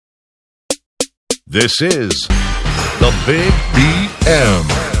This is The Big BM.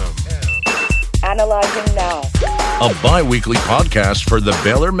 Analyzing now. A bi-weekly podcast for the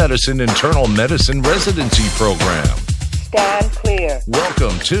Baylor Medicine Internal Medicine Residency Program. Stand clear.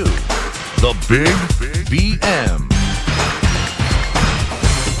 Welcome to The Big BM.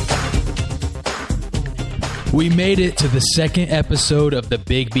 We made it to the second episode of the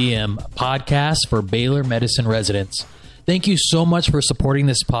Big BM podcast for Baylor Medicine residents. Thank you so much for supporting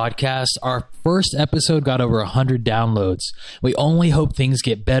this podcast. Our first episode got over 100 downloads. We only hope things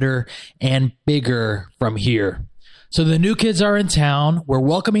get better and bigger from here. So the new kids are in town. We're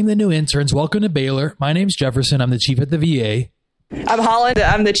welcoming the new interns. Welcome to Baylor. My name's Jefferson. I'm the chief at the VA. I'm Holland.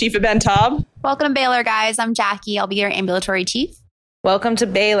 I'm the chief at Ben Taub. Welcome to Baylor, guys. I'm Jackie. I'll be your ambulatory chief. Welcome to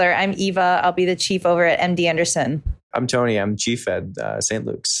Baylor. I'm Eva. I'll be the chief over at MD Anderson. I'm Tony. I'm chief at St.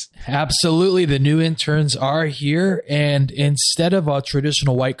 Luke's. Absolutely. The new interns are here. And instead of a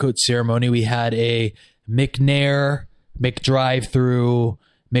traditional white coat ceremony, we had a McNair, McDrive-through,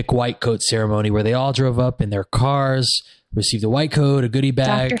 McWhitecoat ceremony where they all drove up in their cars, received a white coat, a goodie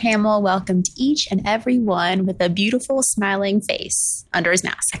bag. Dr. Hamill welcomed each and every one with a beautiful smiling face under his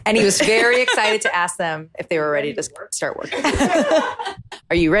mask. And he was very excited to ask them if they were ready to start working.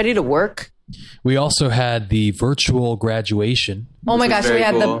 Are you ready to work? We also had the virtual graduation. Oh my gosh, we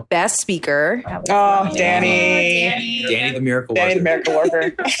had cool. the best speaker. Oh, Danny. Danny the miracle Danny the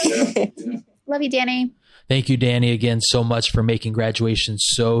worker. miracle worker. Love you, Danny. Thank you, Danny, again so much for making graduation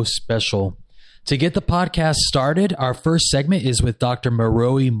so special. To get the podcast started, our first segment is with Dr.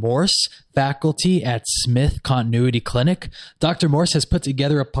 Maroe Morse, faculty at Smith Continuity Clinic. Dr. Morse has put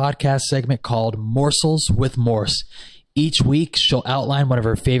together a podcast segment called Morsels with Morse. Each week, she'll outline one of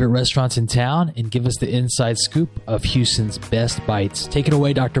her favorite restaurants in town and give us the inside scoop of Houston's best bites. Take it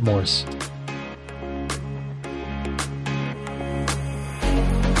away, Dr. Morse.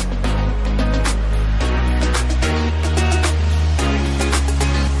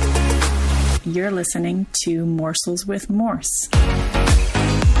 You're listening to Morsels with Morse.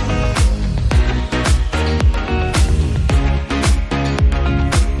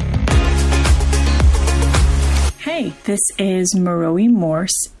 Hey, this is Maroe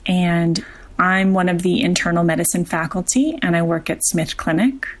Morse, and I'm one of the internal medicine faculty, and I work at Smith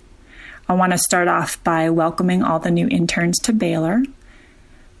Clinic. I want to start off by welcoming all the new interns to Baylor.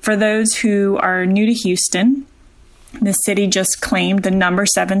 For those who are new to Houston, the city just claimed the number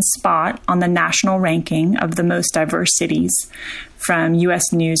 7 spot on the national ranking of the most diverse cities from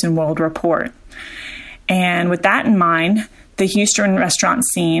U.S. News and World Report. And with that in mind, the Houston restaurant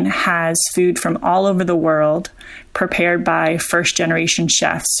scene has food from all over the world prepared by first-generation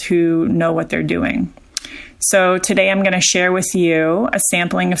chefs who know what they're doing. So today I'm going to share with you a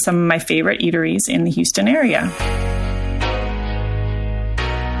sampling of some of my favorite eateries in the Houston area.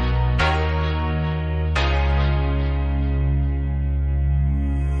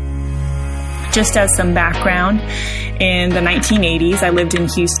 Just as some background, in the 1980s, I lived in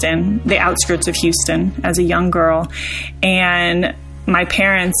Houston, the outskirts of Houston, as a young girl, and my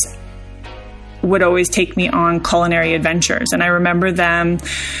parents would always take me on culinary adventures, and I remember them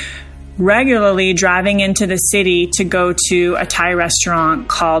regularly driving into the city to go to a Thai restaurant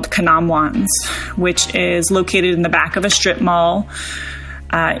called Kanam Wan's, which is located in the back of a strip mall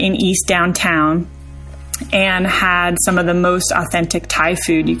in East Downtown, and had some of the most authentic Thai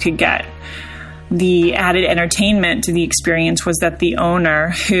food you could get. The added entertainment to the experience was that the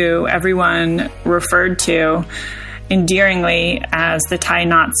owner, who everyone referred to endearingly as the Thai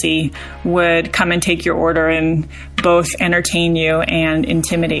Nazi, would come and take your order and both entertain you and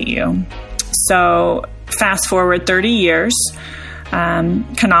intimidate you. So fast forward 30 years,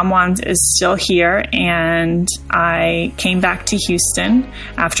 Kanam Wan's is still here, and I came back to Houston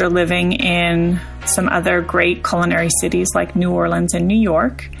after living in some other great culinary cities like New Orleans and New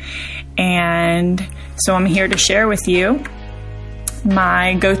York. And so I'm here to share with you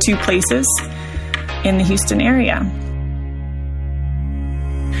my go-to places in the Houston area.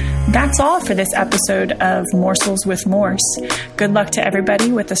 That's all for this episode of Morsels with Morse. Good luck to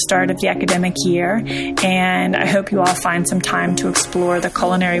everybody with the start of the academic year, and I hope you all find some time to explore the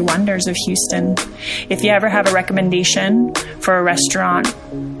culinary wonders of Houston. If you ever have a recommendation for a restaurant,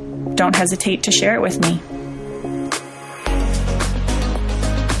 don't hesitate to share it with me.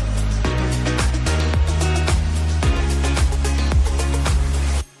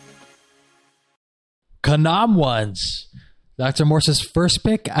 Kanam Wan's. Dr. Morse's first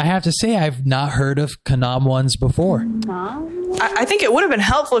pick. I have to say, I've not heard of Kanam Wan's before. I think it would have been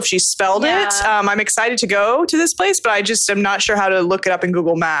helpful if she spelled it. I'm excited to go to this place, but I just am not sure how to look it up in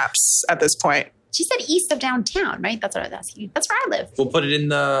Google Maps at this point. She said east of downtown, right? That's what I was asking you. That's where I live. We'll put it in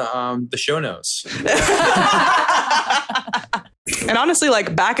the show notes. And honestly,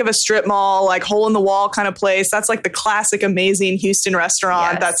 like back of a strip mall, like hole in the wall kind of place. That's like the classic, amazing Houston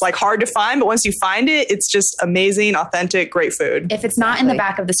restaurant. Yes. That's like hard to find. But once you find it, it's just amazing, authentic, great food. If it's not in the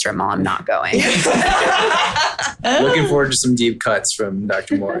back of the strip mall, I'm not going. Looking forward to some deep cuts from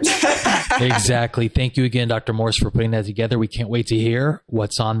Dr. Morse. Exactly. Thank you again, Dr. Morse, for putting that together. We can't wait to hear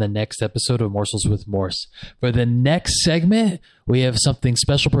what's on the next episode of Morsels with Morse. For the next segment, we have something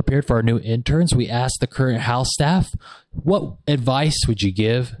special prepared for our new interns. We asked the current house staff, what advice would you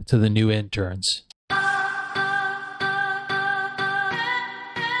give to the new interns?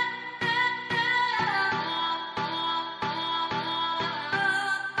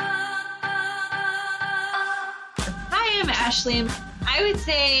 Hi, I'm Ashley. I would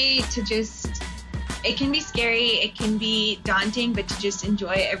say to just, it can be scary, it can be daunting, but to just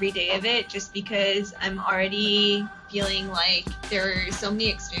enjoy every day of it, just because I'm already feeling like there are so many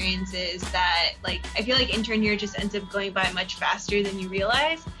experiences that, like, I feel like intern year just ends up going by much faster than you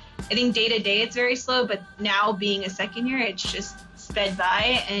realize. I think day to day it's very slow, but now being a second year, it's just sped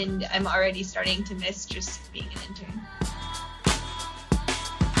by, and I'm already starting to miss just being an intern.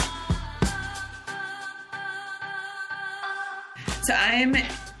 So I'm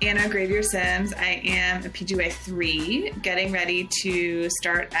Anna Gravier-Sims. I am a PGY 3, getting ready to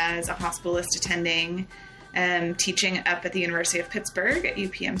start as a hospitalist attending, teaching up at the University of Pittsburgh at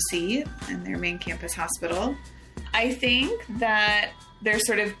UPMC and their main campus hospital. I think that there's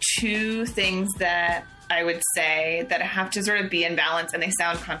sort of two things that I would say that have to sort of be in balance, and they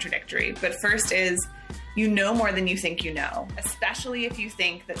sound contradictory. But first is, you know more than you think you know, especially if you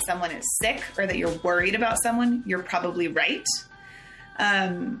think that someone is sick or that you're worried about someone, you're probably right.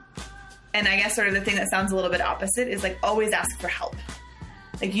 And I guess sort of the thing that sounds a little bit opposite is like always ask for help.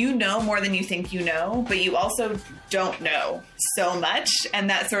 Like, you know more than you think you know, but you also don't know so much. And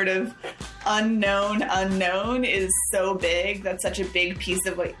that sort of unknown is so big. That's such a big piece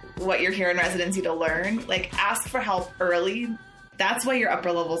of what you're here in residency to learn. Like, ask for help early. That's why your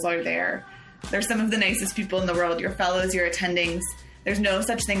upper levels are there. They're some of the nicest people in the world. Your fellows, your attendings. There's no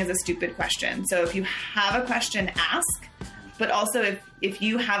such thing as a stupid question. So if you have a question, ask. But also, if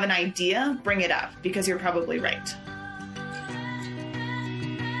you have an idea, bring it up, because you're probably right.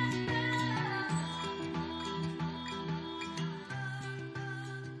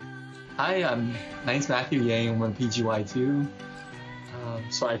 Hi, my name's Matthew Yang. I'm a PGY2.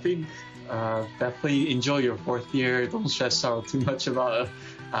 So I think definitely enjoy your fourth year. Don't stress out too much about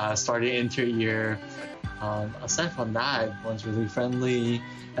starting intern year. Aside from that, everyone's really friendly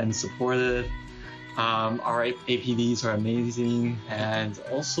and supportive. Our APDs are amazing, and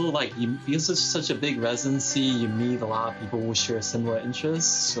also because it's such a big residency, you meet a lot of people who share similar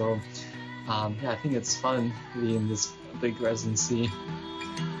interests. So I think it's fun being in this big residency.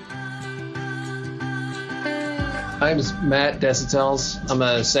 My name is Matt Desitels. I'm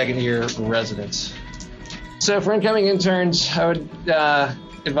a second year resident. So for incoming interns, I would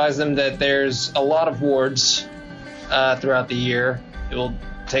advise them that there's a lot of wards throughout the year. It will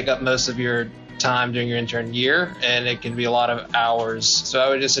take up most of your time during your intern year, and it can be a lot of hours. So I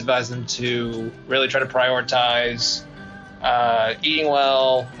would just advise them to really try to prioritize eating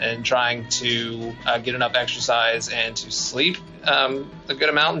well and trying to get enough exercise and to sleep a good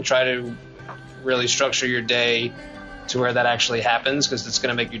amount, and try to really structure your day to where that actually happens, because it's going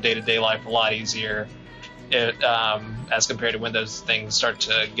to make your day-to-day life a lot easier as compared to when those things start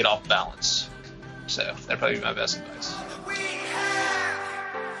to get off balance. So that'd probably be my best advice.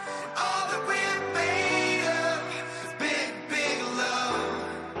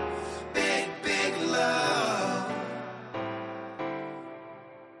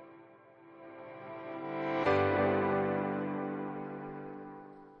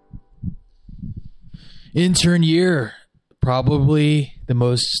 Intern year, probably the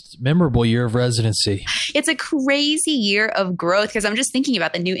most memorable year of residency. It's a crazy year of growth, because I'm just thinking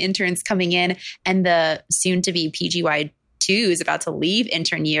about the new interns coming in and the soon-to-be PGY 2 is about to leave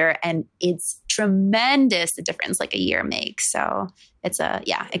intern year, and it's tremendous the difference like a year makes. So it's a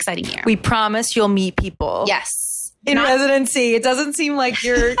exciting year. We promise you'll meet people. Yes. In residency. It doesn't seem like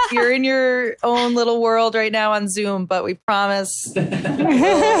you're in your own little world right now on Zoom, but we promise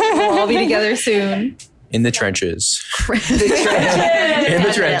we'll all be together soon. In the trenches. In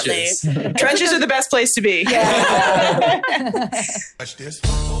the trenches. Trenches are the best place to be. Yeah. Touch this.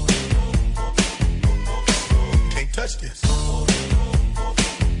 Can't touch this.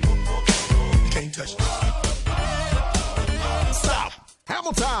 Can't touch this. Stop.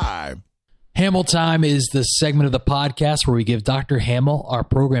 Hammer time. Hamill Time is the segment of the podcast where we give Dr. Hamill, our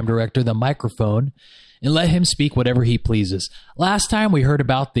program director, the microphone and let him speak whatever he pleases. Last time we heard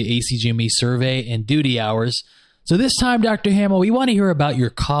about the ACGME survey and duty hours. So this time, Dr. Hamill, we want to hear about your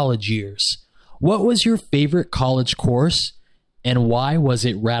college years. What was your favorite college course and why was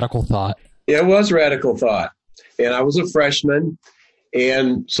it Radical Thought? It was Radical Thought. And I was a freshman.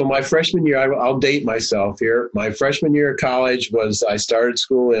 And so my freshman year, I'll date myself here. My freshman year of college was, I started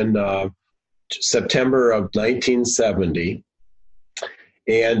school in September of 1970.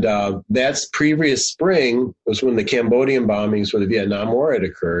 And that's previous spring was when the Cambodian bombings for the Vietnam War had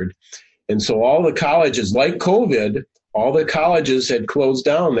occurred. And so all the colleges, like COVID, all the colleges had closed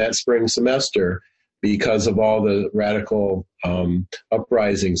down that spring semester because of all the radical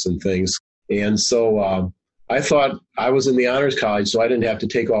uprisings and things. And so I thought I was in the honors college, so I didn't have to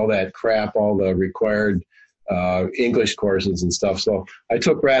take all that crap, all the required English courses and stuff. So I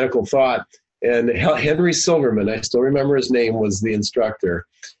took Radical Thought. And Henry Silverman, I still remember his name, was the instructor.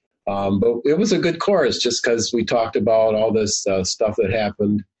 But it was a good course just because we talked about all this stuff that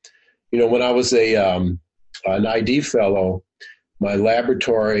happened. You know, when I was an ID fellow, my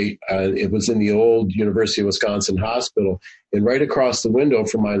laboratory, it was in the old University of Wisconsin hospital. And right across the window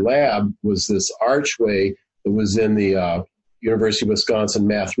from my lab was this archway that was in the University of Wisconsin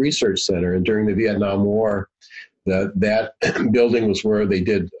Math Research Center. And during the Vietnam War, that building was where they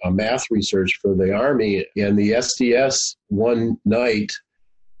did math research for the Army. And the SDS one night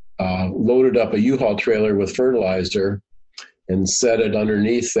loaded up a U-Haul trailer with fertilizer and set it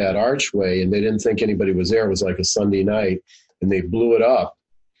underneath that archway. And they didn't think anybody was there. It was like a Sunday night. And they blew it up.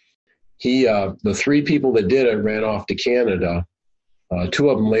 The three people that did it ran off to Canada. Two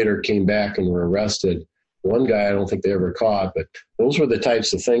of them later came back and were arrested. One guy I don't think they ever caught, but those were the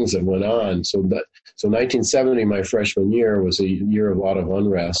types of things that went on. So 1970, my freshman year, was a year of a lot of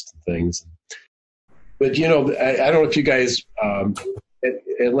unrest and things. But, you know, I don't know if you guys,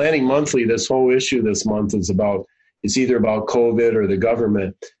 Atlantic Monthly, this whole issue this month is either about COVID or the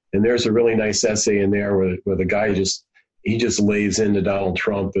government. And there's a really nice essay in there where the guy just lays into Donald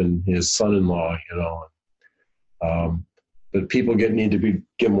Trump and his son-in-law, you know. But people need to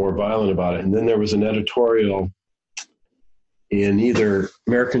get more violent about it. And then there was an editorial in either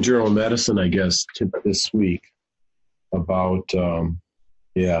American Journal of Medicine, I guess, this week about, gun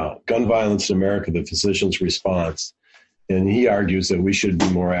violence in America, the physician's response. And he argues that we should be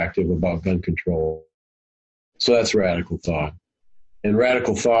more active about gun control. So that's Radical Thought. And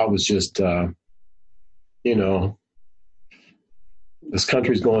Radical Thought was just, this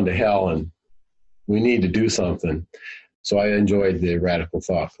country's going to hell and we need to do something. So I enjoyed the Radical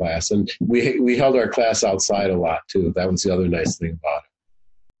Thought class. And we held our class outside a lot, too. That was the other nice thing about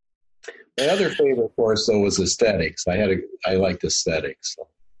it. My other favorite course, though, was aesthetics. I liked aesthetics. So.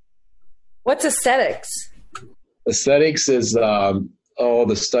 What's aesthetics? Aesthetics is,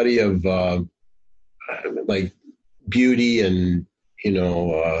 the study of, like, beauty and,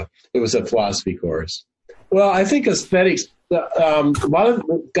 it was a philosophy course. Well, I think aesthetics...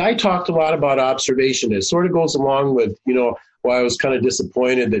 the guy talked a lot about observation. It sort of goes along with, why I was kind of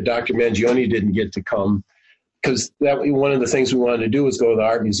disappointed that Dr. Mangione didn't get to come, because one of the things we wanted to do was go to the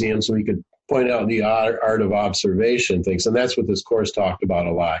art museum so we could point out the art of observation things. And that's what this course talked about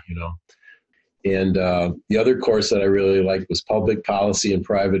a lot, And the other course that I really liked was public policy and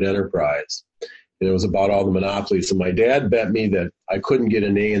private enterprise. And it was about all the monopolies. And my dad bet me that I couldn't get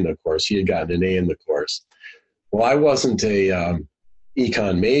an A in the course. He had gotten an A in the course. Well, I wasn't a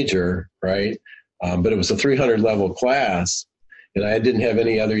econ major, right? But it was a 300-level class, and I didn't have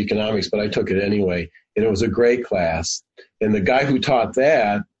any other economics, but I took it anyway. And it was a great class. And the guy who taught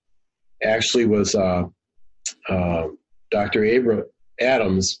that actually was Dr.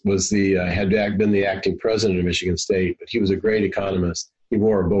 Adams was had been the acting president of Michigan State, but he was a great economist. He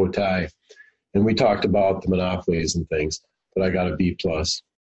wore a bow tie. And we talked about the monopolies and things, but I got a B+.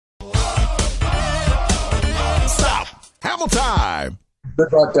 Hamill Time.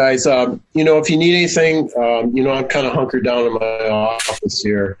 Good luck, guys. If you need anything, I'm kind of hunkered down in my office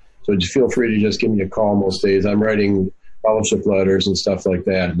here, so just feel free to just give me a call most days. I'm writing fellowship letters and stuff like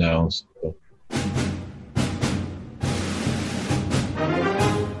that now. So.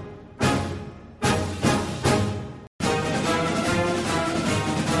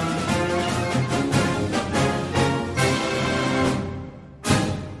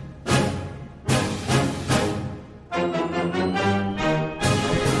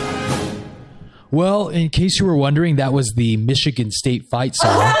 Well, in case you were wondering, that was the Michigan State fight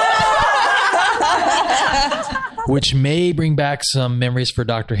song, which may bring back some memories for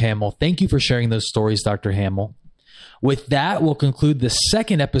Dr. Hamill. Thank you for sharing those stories, Dr. Hamill. With that, we'll conclude the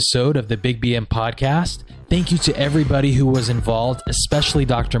second episode of the Big BM podcast. Thank you to everybody who was involved, especially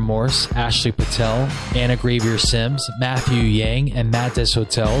Dr. Morse, Ashley Patel, Anna Gravier-Sims, Matthew Yang, and Matt Des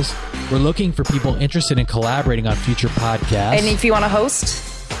Hotels. We're looking for people interested in collaborating on future podcasts. And if you want to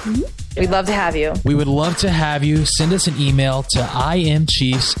host, we'd love to have you. We would love to have you. Send us an email to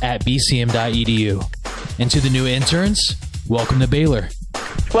imchiefs@bcm.edu. And to the new interns, welcome to Baylor.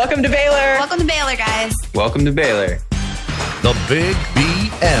 Welcome to Baylor. Welcome to Baylor, guys. Welcome to Baylor. The Big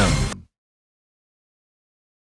BM.